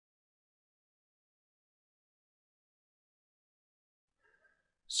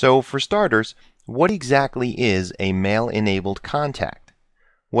So for starters, what exactly is a mail-enabled contact?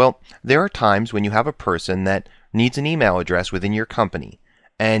 Well, there are times when you have a person that needs an email address within your company,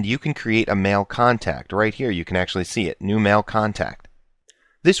 and you can create a mail contact. Right here you can actually see it, new mail contact.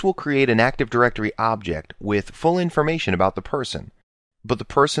 This will create an Active Directory object with full information about the person, but the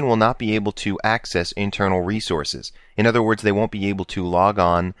person will not be able to access internal resources. In other words, they won't be able to log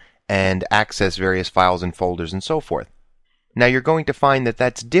on and access various files and folders and so forth. Now you're going to find that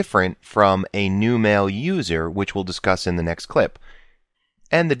that's different from a new mail user, which we'll discuss in the next clip.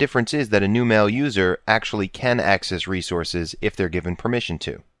 And the difference is that a new mail user actually can access resources if they're given permission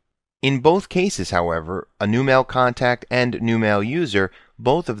to. In both cases, however, a new mail contact and new mail user,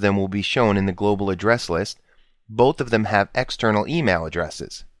 both of them will be shown in the global address list. Both of them have external email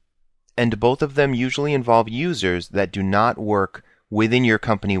addresses. And both of them usually involve users that do not work within your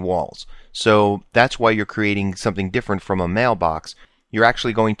company walls. So that's why you're creating something different from a mailbox. You're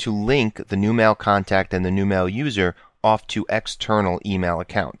actually going to link the new mail contact and the new mail user off to external email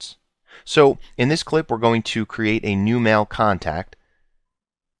accounts. So in this clip, we're going to create a new mail contact.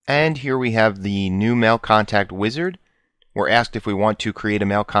 And here we have the new mail contact wizard. We're asked if we want to create a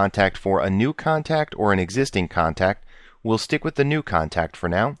mail contact for a new contact or an existing contact. We'll stick with the new contact for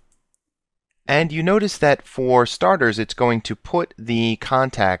now. And you notice that for starters, it's going to put the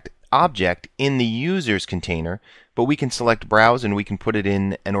contact object in the user's container, but we can select browse and we can put it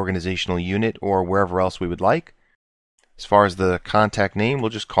in an organizational unit or wherever else we would like. As far as the contact name, we'll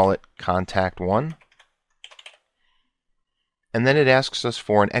just call it contact1. And then it asks us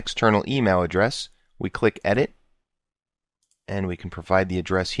for an external email address. We click edit, and we can provide the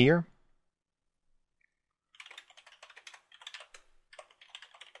address here.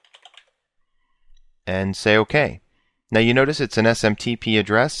 And say OK. Now you notice it's an SMTP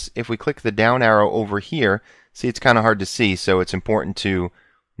address. If we click the down arrow over here, see it's kind of hard to see, so it's important to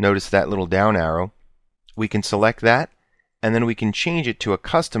notice that little down arrow. We can select that, and then we can change it to a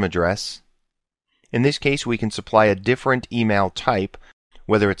custom address. In this case, we can supply a different email type,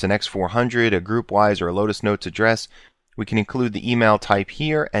 whether it's an X400, a GroupWise, or a Lotus Notes address. We can include the email type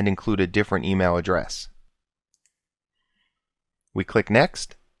here and include a different email address. We click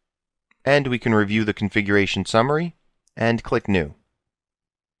Next, and we can review the configuration summary and click New.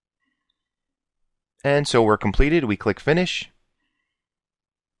 And so we're completed. We click Finish.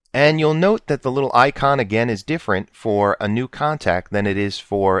 And you'll note that the little icon again is different for a new contact than it is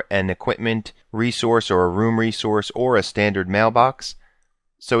for an equipment resource or a room resource or a standard mailbox.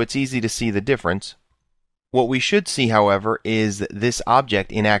 So it's easy to see the difference. What we should see, however, is this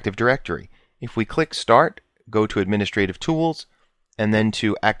object in Active Directory. If we click Start, go to Administrative Tools, and then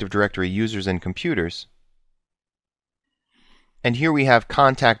to Active Directory Users and Computers. And here we have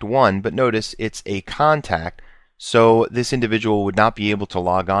Contact1, but notice it's a contact, so this individual would not be able to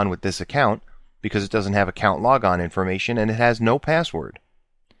log on with this account because it doesn't have account logon information and it has no password.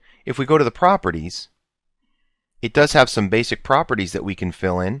 If we go to the properties, it does have some basic properties that we can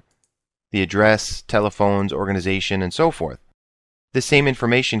fill in. The address, telephones, organization, and so forth. This same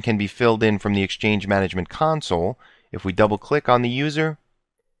information can be filled in from the Exchange Management Console. If we double-click on the user,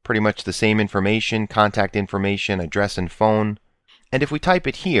 pretty much the same information, contact information, address and phone. And if we type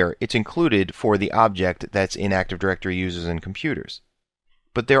it here, it's included for the object that's in Active Directory Users and Computers.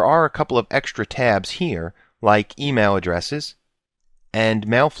 But there are a couple of extra tabs here, like email addresses and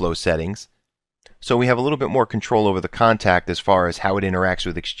mail flow settings. So we have a little bit more control over the contact as far as how it interacts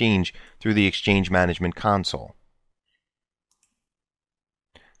with Exchange through the Exchange Management Console.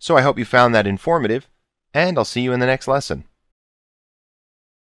 So I hope you found that informative, and I'll see you in the next lesson.